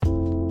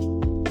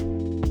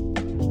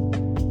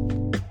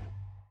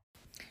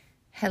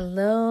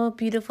Hello,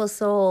 beautiful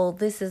soul.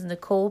 This is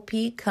Nicole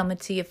P. coming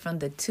to you from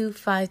the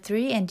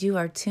 253, and you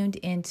are tuned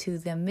into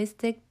the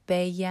Mystic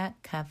Bella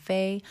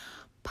Cafe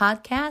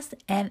podcast.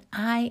 And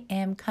I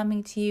am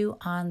coming to you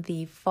on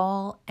the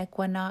fall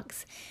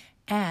equinox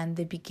and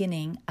the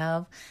beginning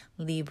of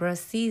Libra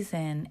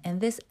season. In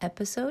this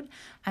episode,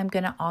 I'm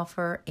going to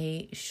offer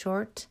a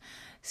short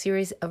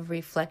series of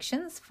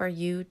reflections for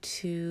you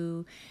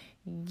to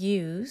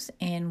use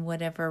in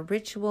whatever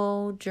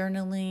ritual,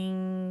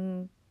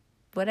 journaling,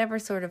 whatever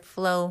sort of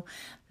flow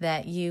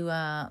that you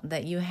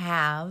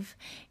have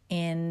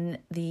in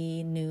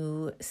the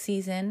new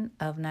season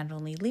of not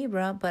only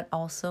Libra but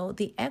also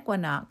the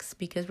equinox,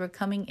 because we're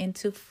coming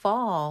into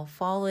fall.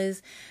 Fall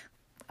is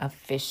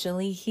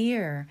officially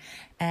here,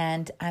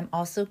 and I'm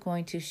also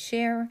going to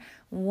share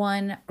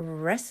one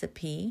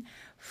recipe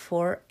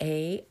for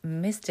a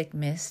mystic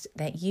mist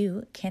that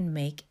you can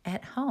make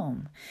at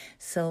home.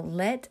 So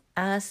let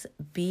us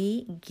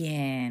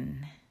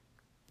begin.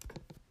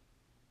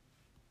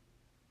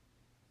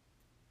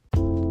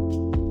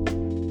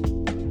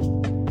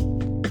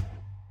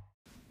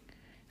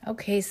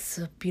 Okay,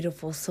 so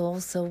beautiful soul.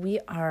 So we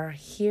are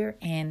here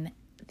in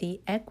the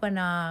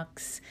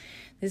equinox.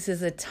 This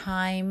is a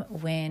time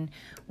when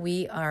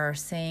we are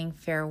saying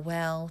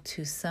farewell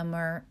to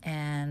summer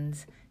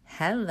and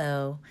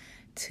hello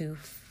to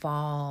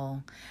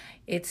fall.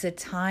 It's a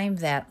time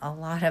that a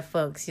lot of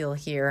folks you'll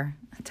hear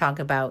talk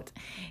about.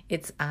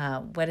 It's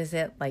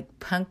like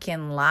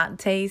pumpkin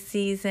latte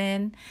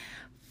season.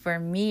 For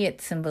me,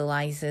 it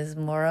symbolizes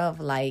more of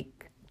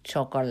like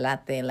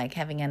chocolate, like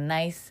having a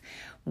nice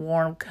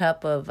warm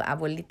cup of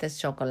abuelita's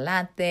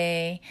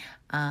chocolate,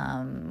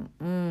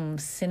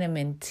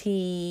 cinnamon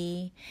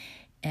tea,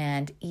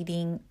 and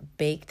eating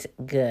baked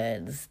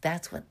goods.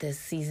 That's what this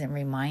season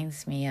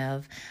reminds me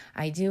of.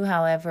 I do,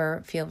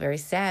 however, feel very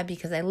sad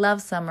because I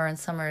love summer, and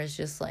summer is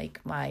just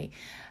like my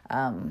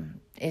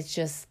it's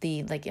just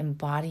the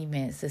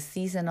embodiment. It's the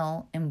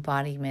seasonal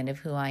embodiment of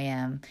who I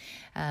am.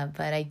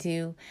 But I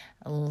do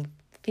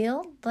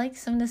feel like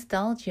some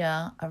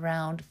nostalgia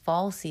around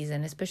fall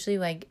season, especially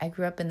like I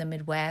grew up in the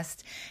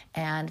Midwest,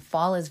 and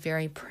fall is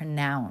very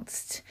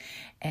pronounced.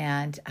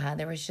 And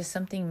there was just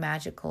something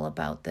magical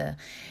about the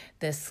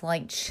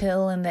slight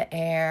chill in the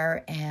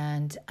air.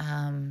 And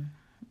so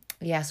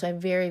I have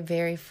very,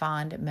 very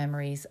fond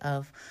memories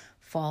of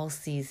fall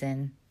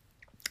season.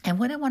 And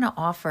what I want to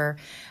offer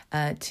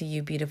to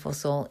you, beautiful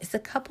soul, is a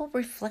couple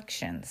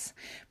reflections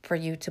for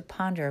you to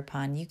ponder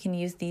upon. You can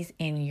use these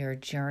in your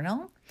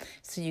journal,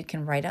 so you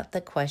can write out the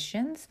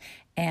questions,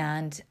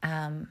 and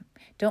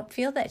don't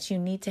feel that you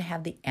need to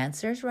have the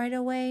answers right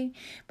away,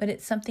 but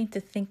it's something to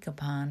think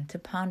upon, to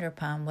ponder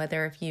upon,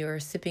 whether if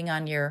you're sipping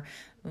on your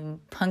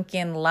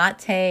pumpkin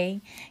latte,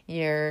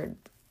 your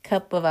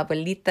cup of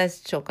abuelita's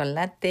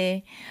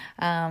chocolate,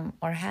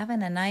 or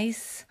having a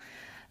nice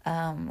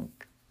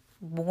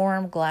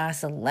warm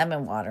glass of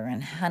lemon water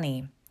and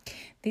honey.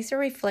 These are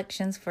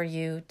reflections for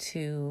you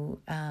to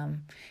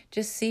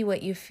just see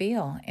what you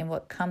feel and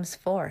what comes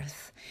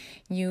forth.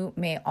 You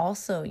may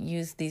also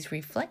use these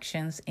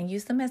reflections and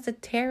use them as a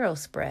tarot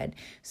spread.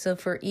 So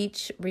for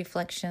each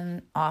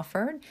reflection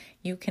offered,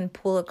 you can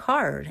pull a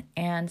card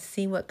and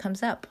see what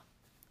comes up,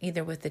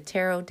 either with the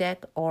tarot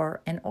deck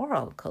or an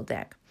oracle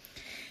deck.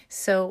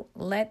 So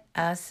let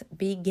us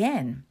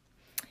begin.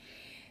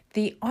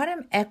 The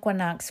autumn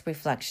equinox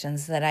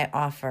reflections that I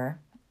offer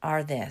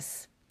are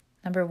this.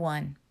 Number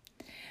 1,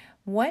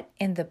 what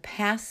in the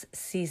past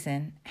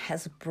season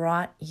has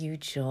brought you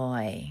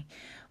joy?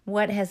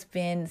 What has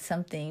been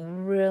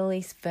something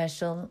really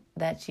special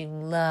that you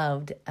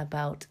loved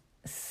about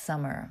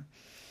summer?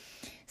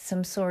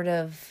 Some sort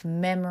of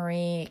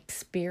memory,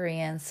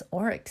 experience,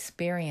 or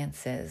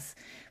experiences.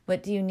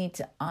 What do you need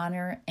to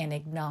honor and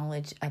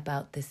acknowledge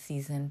about the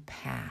season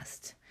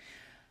past?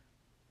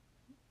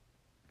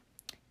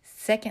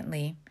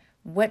 Secondly,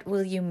 what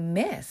will you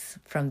miss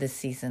from the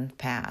season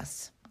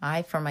past?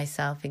 I, for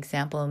myself,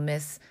 example,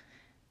 miss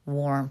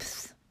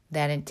warmth,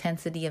 that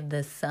intensity of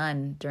the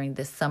sun during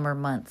the summer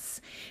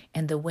months,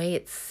 and the way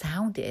it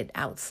sounded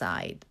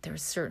outside. There are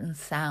certain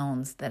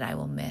sounds that I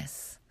will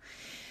miss.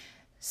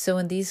 So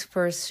in these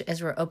first,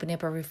 as we're opening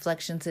up our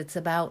reflections, it's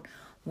about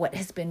what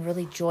has been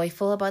really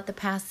joyful about the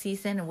past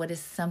season and what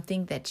is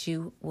something that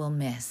you will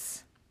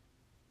miss.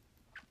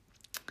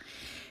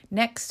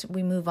 Next,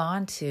 we move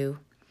on to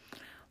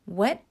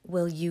what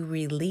will you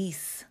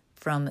release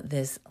from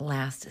this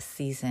last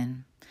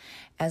season?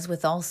 As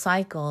with all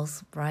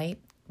cycles, right?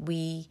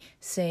 We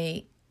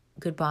say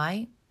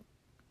goodbye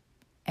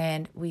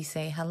and we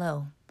say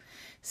hello.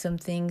 Some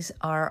things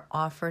are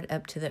offered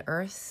up to the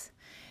earth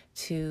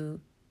to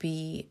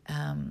be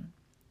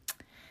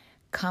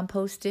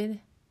composted.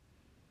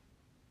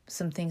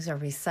 Some things are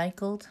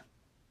recycled.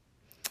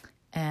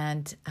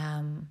 And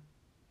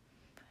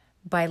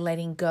by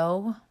letting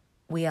go,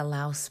 we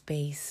allow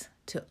space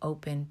to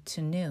open to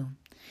new.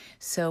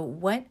 So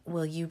what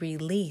will you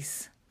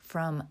release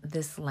from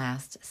this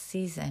last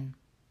season?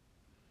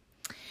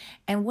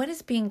 And what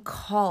is being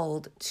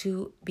called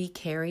to be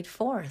carried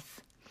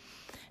forth?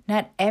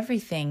 Not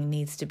everything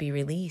needs to be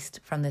released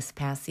from this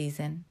past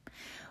season.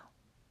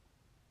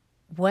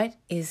 What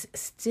is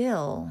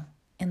still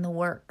in the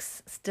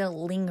works,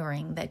 still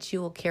lingering, that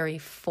you will carry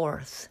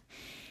forth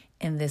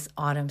in this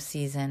autumn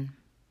season?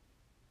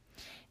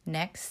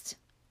 Next,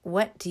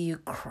 what do you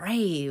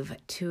crave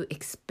to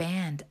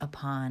expand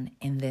upon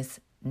in this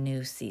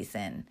new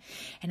season?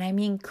 And I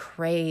mean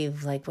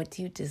crave, like what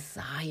do you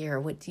desire?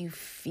 What do you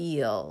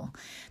feel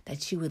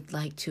that you would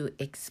like to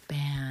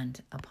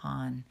expand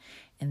upon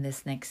in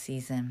this next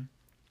season?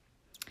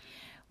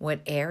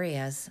 What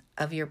areas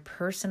of your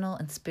personal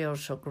and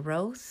spiritual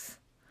growth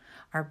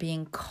are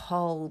being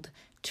called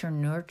to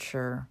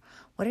nurture?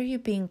 What are you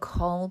being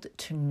called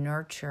to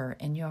nurture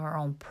in your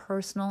own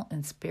personal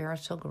and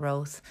spiritual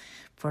growth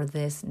for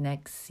this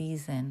next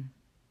season?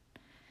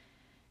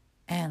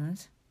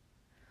 And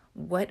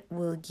what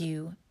will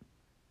you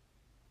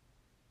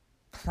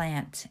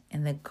plant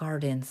in the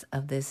gardens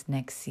of this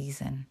next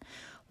season?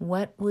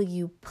 What will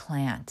you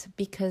plant?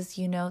 Because,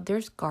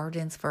 there's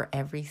gardens for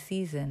every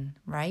season,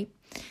 right?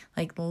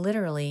 Like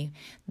literally,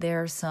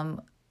 there are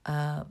some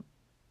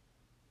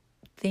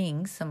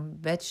things, some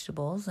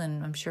vegetables,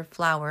 and I'm sure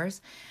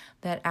flowers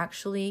that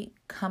actually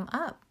come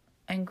up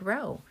and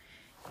grow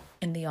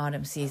in the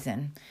autumn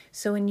season.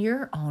 So in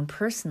your own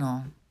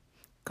personal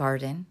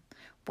garden,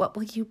 what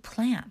will you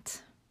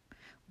plant?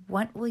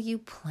 What will you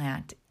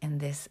plant in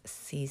this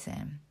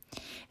season?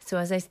 So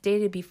as I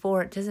stated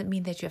before, it doesn't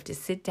mean that you have to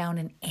sit down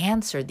and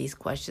answer these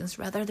questions.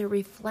 Rather, they're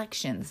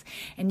reflections.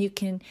 And you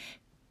can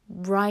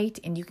write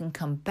and you can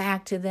come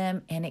back to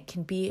them, and it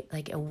can be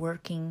like a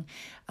working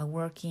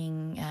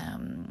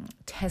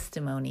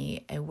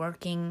testimony, a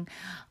working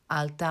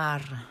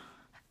altar,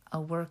 a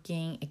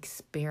working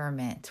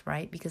experiment,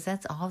 right? Because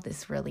that's all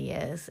this really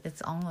is.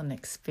 It's all an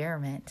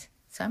experiment.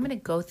 So I'm going to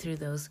go through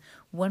those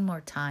one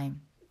more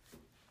time.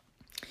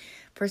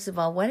 First of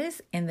all, what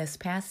is in this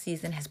past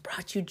season has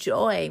brought you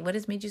joy? What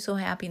has made you so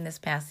happy in this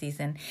past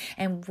season?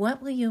 And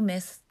what will you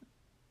miss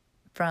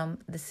from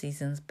the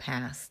seasons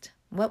past?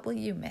 What will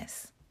you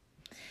miss?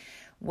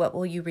 What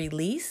will you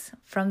release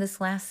from this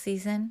last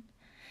season?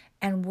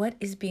 And what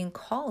is being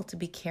called to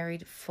be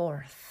carried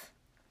forth?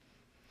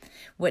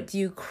 What do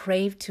you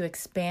crave to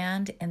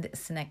expand in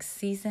this next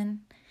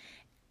season?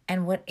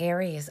 And what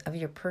areas of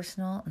your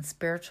personal and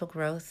spiritual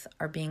growth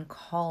are being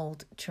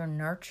called to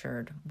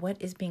nurtured? What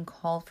is being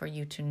called for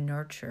you to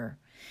nurture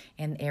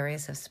in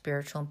areas of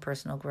spiritual and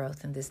personal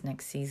growth in this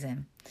next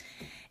season?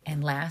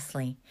 And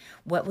lastly,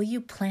 what will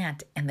you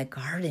plant in the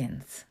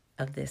gardens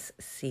of this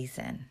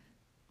season?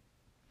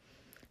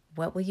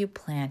 What will you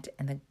plant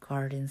in the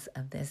gardens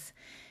of this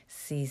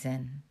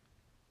season?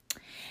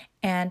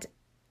 And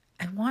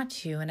I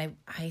want you, and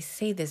I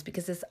say this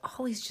because it's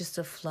always just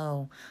a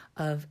flow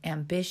of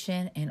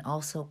ambition and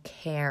also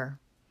care,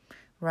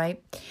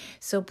 right?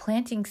 So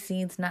planting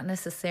seeds, not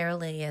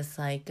necessarily as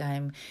like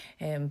I'm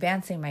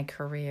advancing my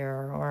career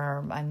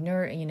or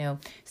I'm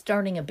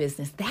starting a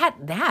business.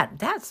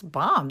 That's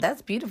bomb.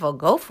 That's beautiful.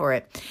 Go for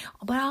it.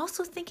 But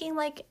also thinking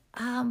like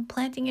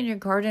planting in your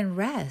garden,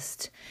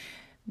 rest,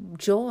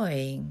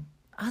 joy,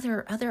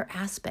 other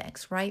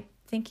aspects, right?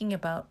 Thinking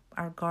about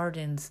our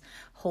gardens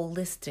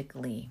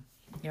holistically,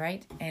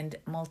 right? And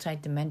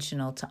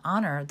multidimensional, to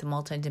honor the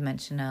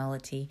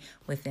multidimensionality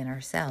within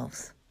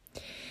ourselves.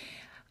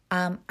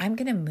 I'm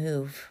going to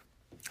move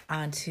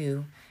on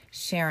to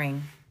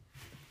sharing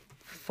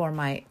for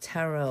my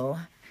tarot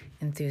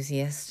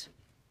enthusiast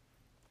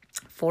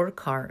 4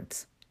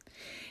 cards.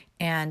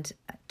 And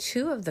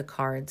 2 of the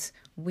cards,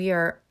 we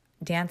are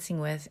dancing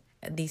with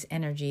these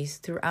energies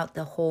throughout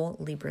the whole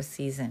Libra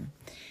season.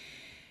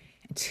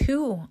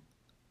 2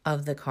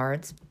 of the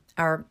cards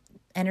are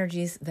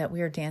energies that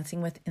we are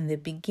dancing with in the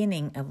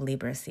beginning of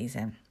Libra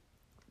season.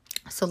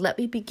 So let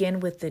me begin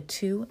with the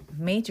 2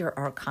 major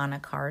arcana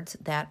cards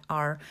that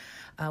are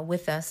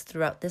with us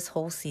throughout this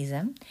whole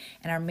season.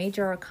 And our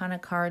major arcana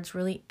cards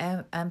really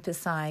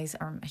emphasize,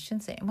 or I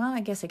shouldn't say, well,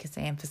 I guess I could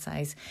say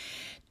emphasize.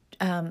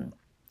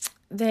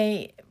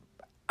 They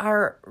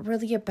are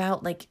really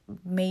about like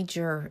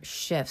major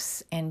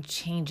shifts and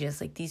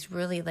changes, like these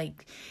really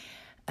like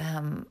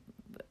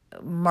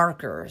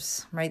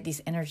markers, right?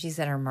 These energies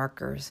that are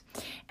markers.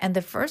 And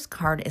the first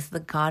card is the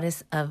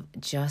Goddess of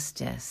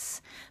Justice.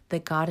 The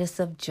Goddess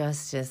of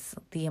Justice,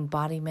 the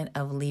embodiment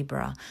of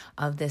Libra,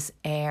 of this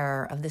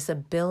air, of this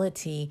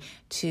ability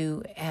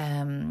to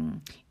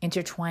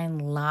intertwine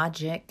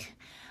logic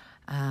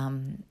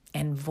and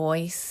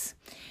voice,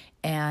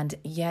 and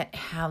yet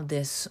have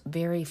this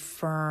very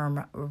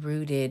firm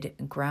rooted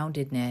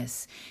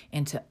groundedness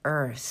into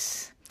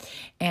earth.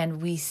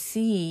 And we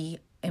see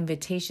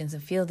invitations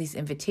and feel these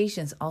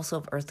invitations also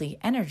of earthly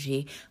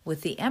energy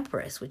with the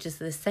Empress, which is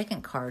the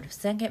second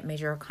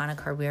major arcana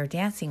card we are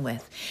dancing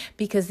with,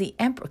 because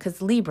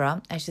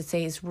Libra, I should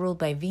say, is ruled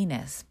by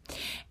Venus,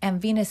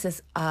 and Venus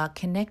is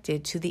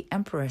connected to the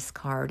Empress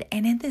card.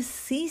 And in this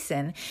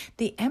season,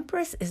 the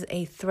Empress is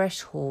a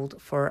threshold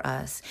for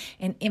us,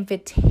 an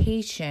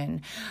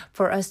invitation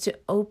for us to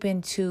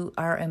open to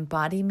our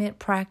embodiment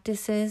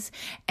practices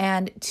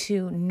and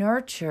to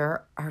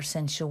nurture our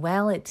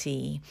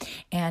sensuality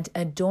and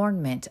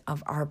adornment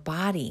of our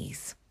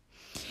bodies,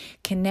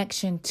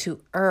 connection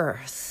to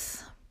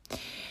earth.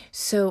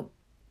 So,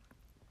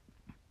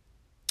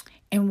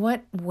 in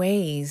what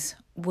ways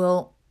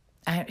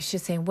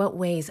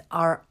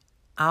are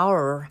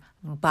our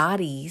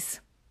bodies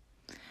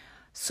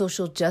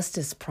social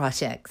justice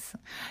projects?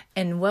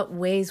 In what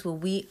ways will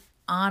we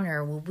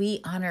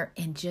honor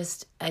in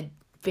just a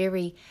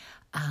very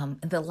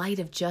in the light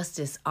of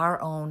justice,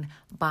 our own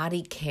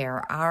body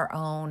care, our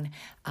own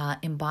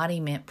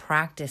embodiment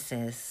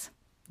practices?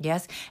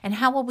 Yes. And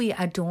how will we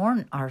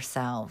adorn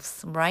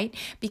ourselves, right?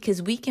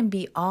 Because we can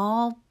be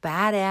all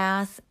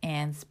badass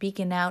and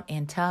speaking out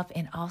and tough,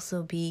 and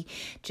also be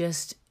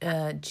just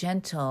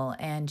gentle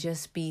and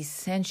just be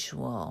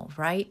sensual,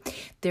 right?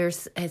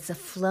 It's a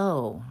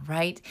flow,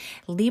 right?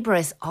 Libra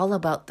is all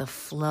about the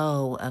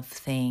flow of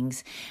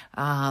things,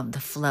 the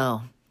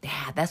flow.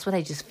 Yeah, that's what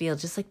I just feel,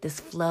 just like this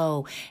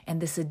flow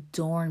and this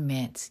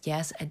adornment.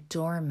 Yes,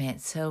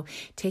 adornment. So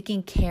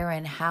taking care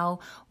in how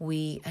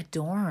we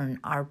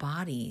adorn our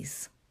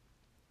bodies,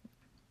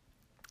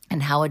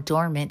 and how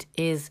adornment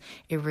is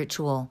a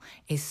ritual,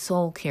 a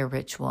soul care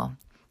ritual.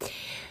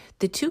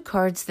 The two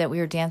cards that we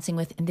are dancing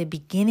with in the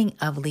beginning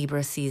of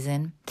Libra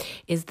season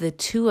is the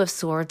Two of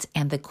Swords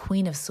and the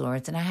Queen of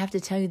Swords. And I have to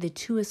tell you, the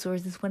Two of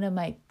Swords is one of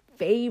my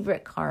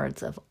favorite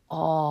cards of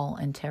all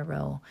in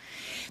tarot.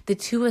 The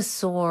Two of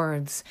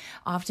Swords,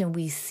 often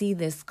we see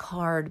this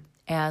card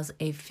as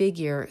a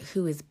figure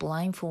who is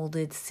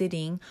blindfolded,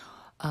 sitting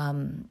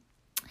along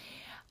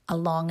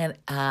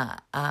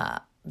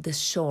the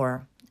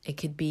shore.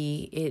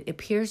 It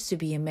appears to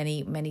be in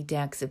many, many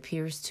decks,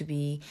 appears to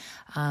be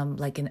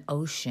like an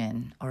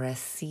ocean or a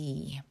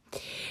sea.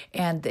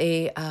 And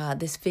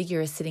this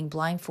figure is sitting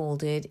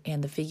blindfolded,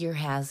 and the figure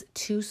has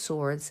two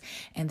swords,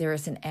 and there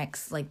is an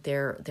X, like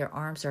their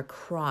arms are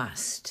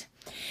crossed.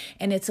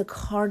 And it's a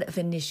card of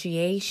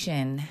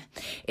initiation.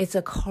 It's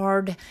a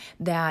card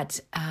that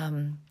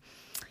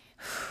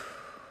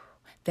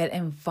that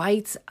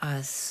invites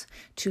us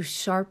to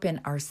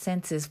sharpen our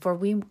senses, for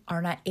we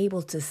are not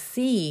able to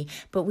see,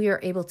 but we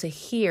are able to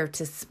hear,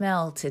 to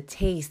smell, to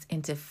taste,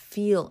 and to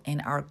feel in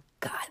our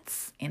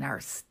guts, in our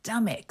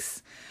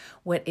stomachs,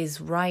 what is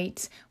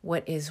right,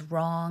 what is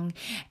wrong.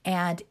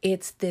 And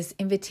it's this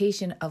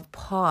invitation of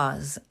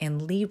pause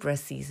in Libra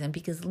season,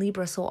 because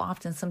Libra so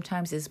often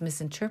sometimes is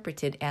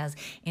misinterpreted as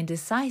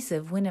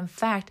indecisive, when in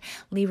fact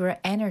Libra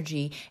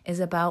energy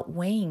is about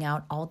weighing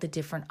out all the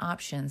different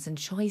options and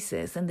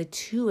choices. And the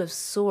Two of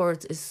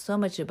Swords is so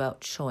much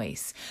about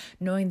choice,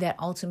 knowing that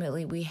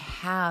ultimately we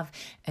have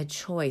a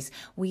choice.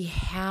 We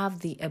have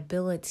the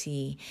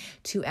ability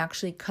to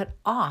actually cut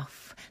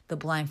off the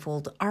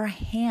blindfold. Our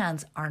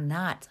hands are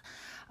not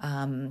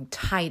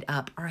tied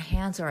up. Our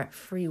hands are at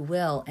free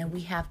will, and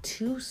we have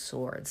two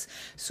swords.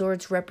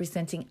 Swords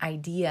representing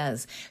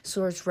ideas,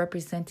 swords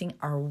representing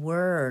our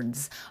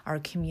words, our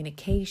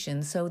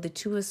communication. So the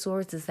Two of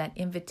Swords is that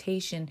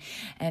invitation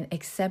and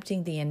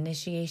accepting the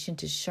initiation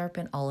to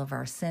sharpen all of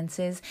our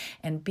senses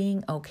and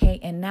being okay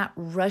and not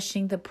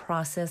rushing the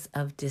process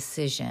of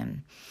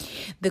decision.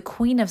 The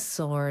Queen of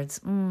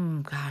Swords,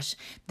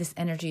 this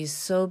energy is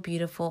so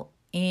beautiful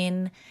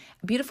in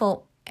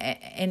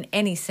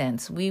any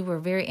sense. We were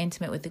very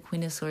intimate with the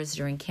Queen of Swords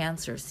during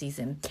Cancer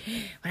season,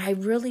 but I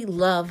really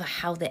love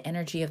how the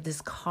energy of this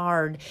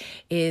card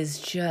is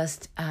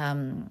just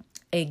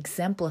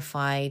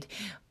exemplified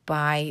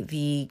by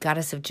the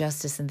Goddess of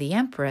Justice and the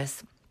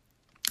Empress.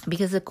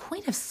 Because the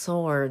Queen of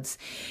Swords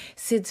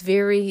sits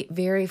very,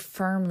 very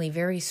firmly,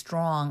 very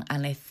strong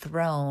on a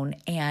throne,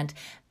 and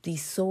the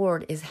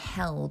sword is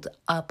held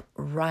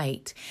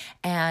upright,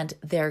 and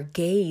their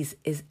gaze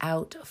is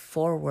out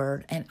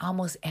forward and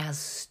almost as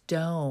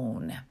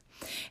stone.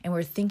 And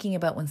we're thinking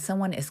about when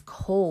someone is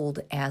cold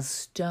as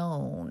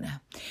stone.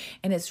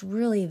 And it's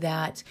really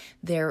that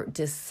they're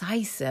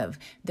decisive.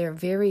 They're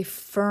very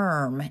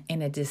firm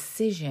in a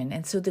decision.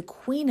 And so the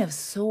Queen of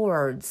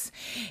Swords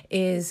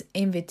is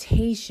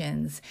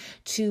invitations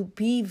to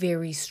be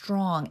very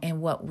strong in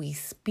what we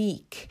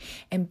speak,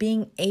 and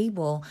being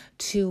able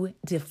to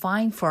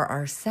define for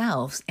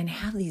ourselves and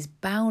have these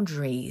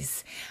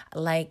boundaries,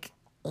 like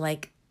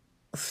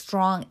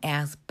strong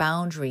as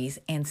boundaries,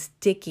 and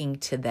sticking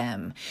to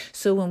them.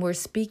 So when we're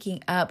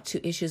speaking up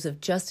to issues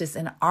of justice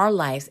in our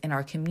lives, in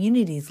our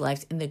communities'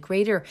 lives, in the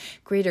greater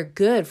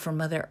good for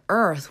Mother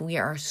Earth, we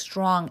are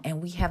strong,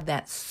 and we have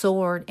that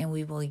sword, and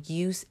we will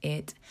use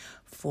it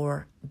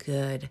for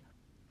good,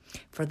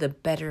 for the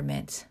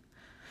betterment,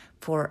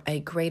 for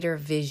a greater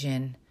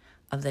vision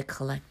of the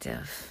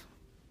collective.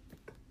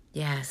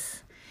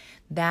 Yes.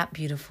 that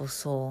beautiful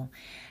soul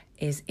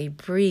is a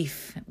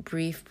brief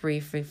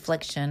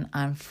reflection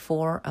on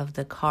 4 of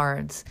the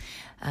cards.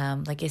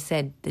 Like I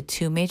said, the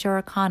 2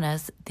 major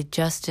arcanas, the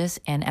Justice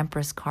and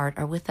Empress card,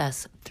 are with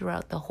us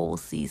throughout the whole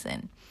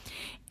season.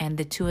 And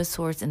the 2 of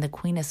Swords and the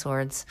Queen of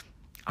Swords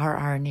are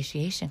our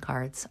initiation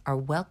cards, are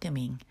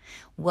welcoming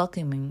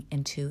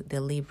into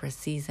the Libra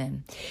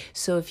season.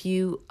 So if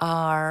you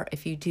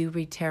do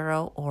read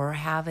tarot or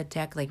have a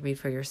deck, like read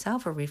for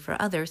yourself or read for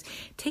others,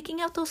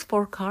 taking out those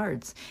 4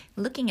 cards,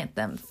 looking at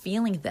them,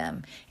 feeling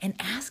them, and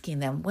asking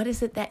them, what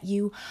is it that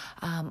you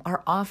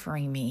are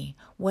offering me?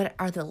 What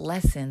are the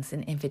lessons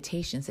and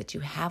invitations that you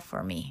have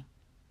for me?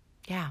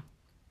 Yeah.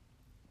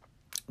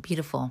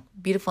 Beautiful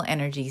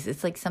energies.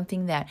 It's like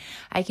something that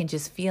I can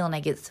just feel, and I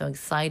get so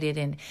excited,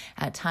 and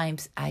at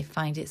times I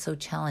find it so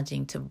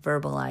challenging to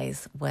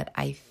verbalize what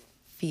I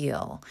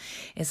feel.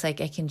 It's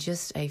like I can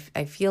just, I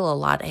feel a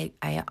lot.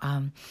 I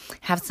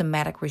have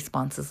somatic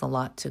responses a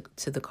lot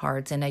to the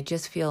cards, and I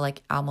just feel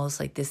like almost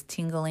like this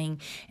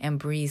tingling and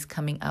breeze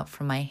coming up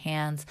from my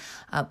hands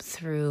up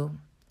through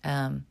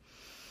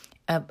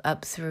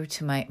up through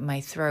to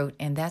my throat.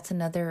 And that's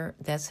another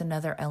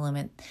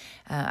element.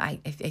 I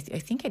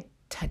think I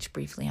touch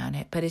briefly on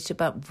it, but it's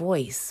about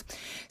voice.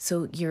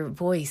 So your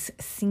voice,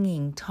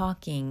 singing,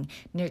 talking,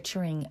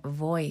 nurturing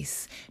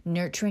voice,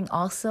 nurturing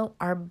also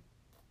our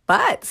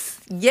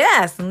butts.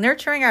 Yes,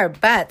 nurturing our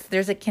butts.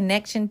 There's a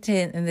connection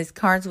in these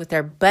cards with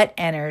our butt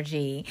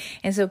energy.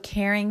 And so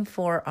caring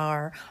for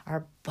our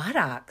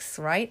buttocks,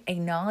 right?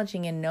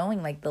 Acknowledging and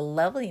knowing like the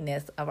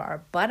loveliness of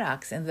our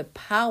buttocks and the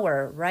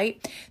power,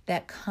 right?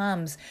 That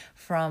comes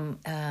from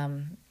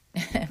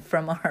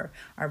from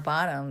our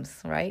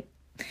bottoms, right?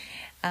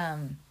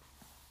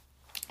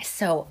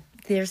 So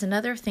there's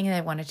another thing that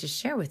I wanted to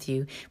share with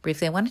you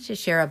briefly. I wanted to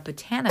share a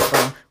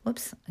botanical,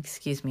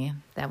 excuse me.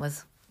 That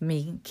was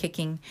me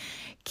kicking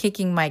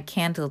my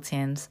candle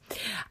tins.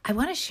 I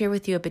want to share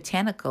with you a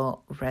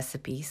botanical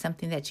recipe,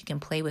 something that you can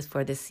play with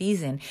for this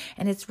season.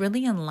 And it's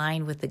really in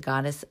line with the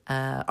goddess,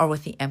 or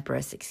with the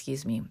empress,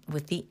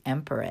 with the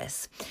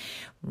empress.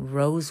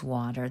 Rose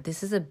water.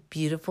 This is a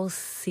beautiful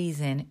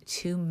season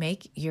to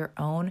make your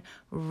own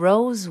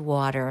rose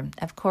water.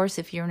 Of course,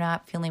 if you're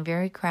not feeling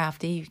very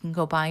crafty, you can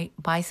go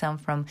buy some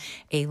from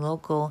a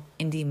local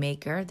indie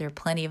maker. There are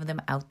plenty of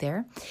them out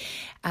there.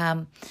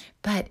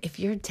 But if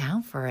you're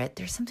down for it,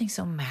 there's something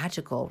so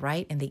magical,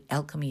 right? In the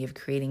alchemy of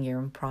creating your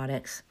own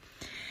products.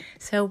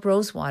 So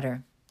rose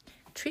water.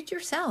 Treat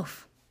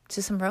yourself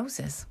to some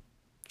roses.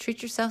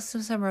 Treat yourself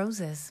to some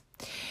roses.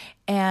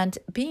 And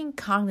being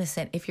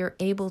cognizant, if you're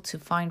able to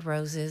find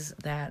roses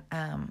that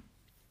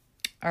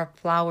are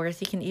flowers,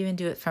 you can even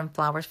do it from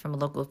flowers from a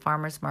local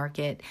farmer's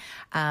market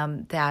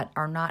that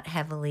are not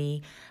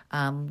heavily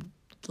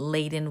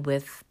laden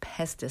with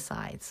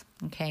pesticides.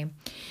 Okay.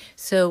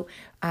 So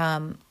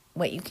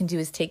what you can do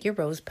is take your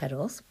rose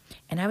petals,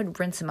 and I would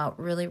rinse them out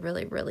really,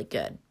 really, really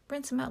good.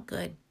 Rinse them out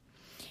good.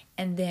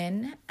 And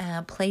then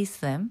place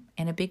them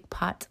in a big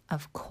pot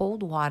of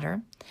cold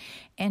water,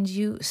 and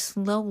you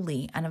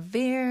slowly, on a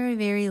very,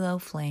 very low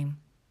flame,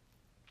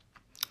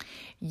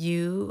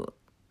 you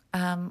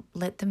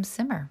let them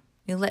simmer.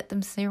 You let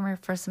them simmer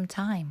for some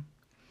time.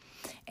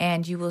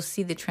 And you will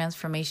see the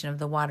transformation of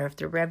the water. If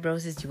they're red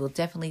roses, you will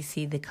definitely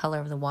see the color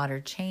of the water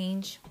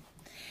change.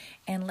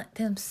 And let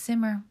them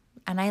simmer.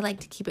 And I like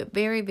to keep it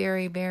very,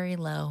 very, very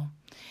low.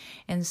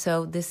 And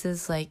so this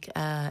is like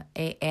a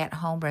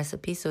at-home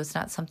recipe. So it's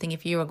not something,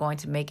 if you were going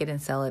to make it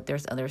and sell it,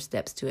 there's other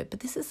steps to it.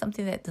 But this is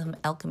something that some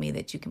alchemy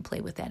that you can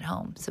play with at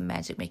home, some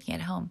magic making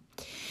at home.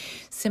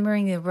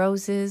 Simmering the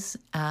roses,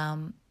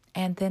 and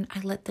then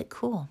I let that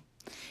cool.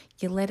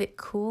 You let it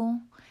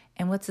cool.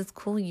 And once it's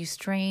cool, you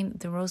strain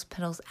the rose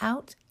petals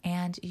out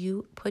and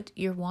you put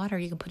your water.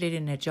 You can put it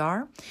in a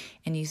jar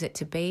and use it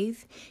to bathe.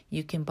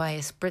 You can buy a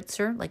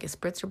spritzer, like a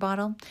spritzer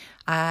bottle.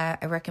 I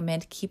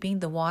recommend keeping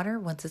the water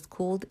once it's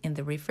cooled in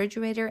the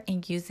refrigerator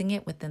and using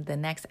it within the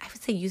next, I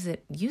would say use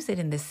it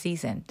in this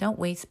season. Don't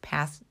wait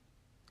past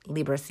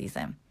Libra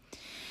season.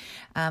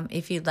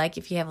 If you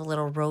have a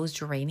little rose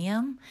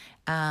geranium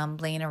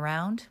laying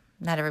around,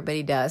 not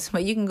everybody does,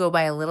 but you can go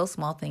buy a little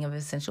small thing of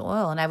essential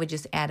oil, and I would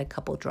just add a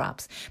couple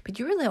drops. But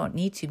you really don't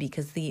need to,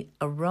 because the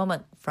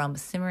aroma from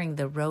simmering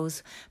the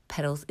rose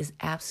petals is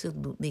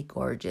absolutely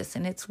gorgeous.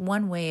 And it's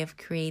one way of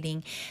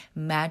creating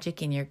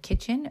magic in your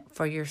kitchen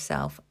for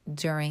yourself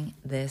during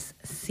this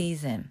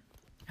season.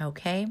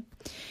 Okay?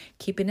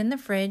 Keep it in the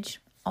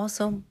fridge.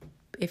 Also,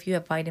 if you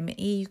have vitamin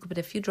E, you can put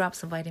a few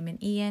drops of vitamin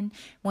E in.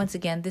 Once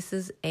again, this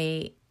is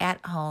a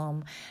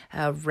at-home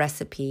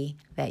recipe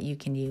that you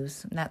can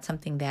use, not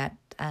something that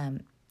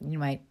you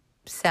might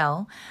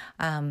sell.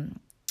 But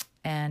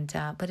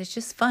it's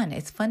just fun.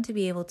 It's fun to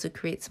be able to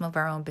create some of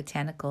our own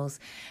botanicals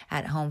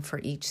at home for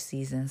each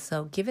season.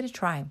 So give it a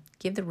try.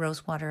 Give the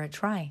rose water a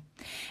try.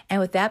 And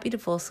with that,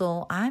 beautiful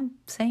soul, I'm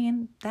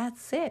saying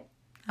that's it.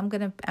 I'm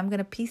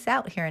gonna peace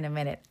out here in a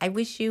minute. I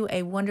wish you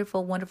a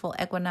wonderful, wonderful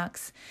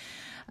equinox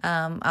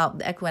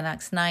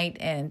night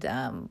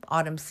and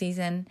autumn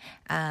season.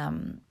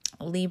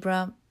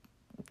 Libra,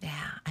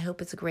 yeah, I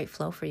hope it's a great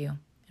flow for you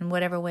in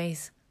whatever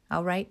ways.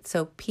 All right.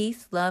 So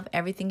peace, love,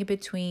 everything in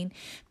between.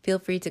 Feel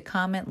free to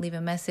comment, leave a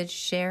message,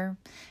 share.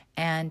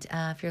 And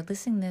if you're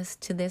listening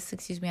to this,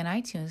 on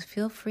iTunes,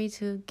 feel free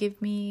to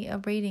give me a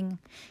rating.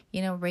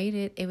 Rate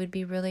it. It would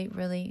be really,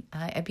 really,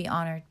 I'd be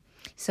honored.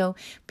 So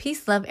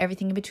peace, love,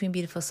 everything in between,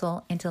 beautiful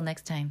soul. Until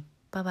next time.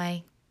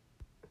 Bye-bye.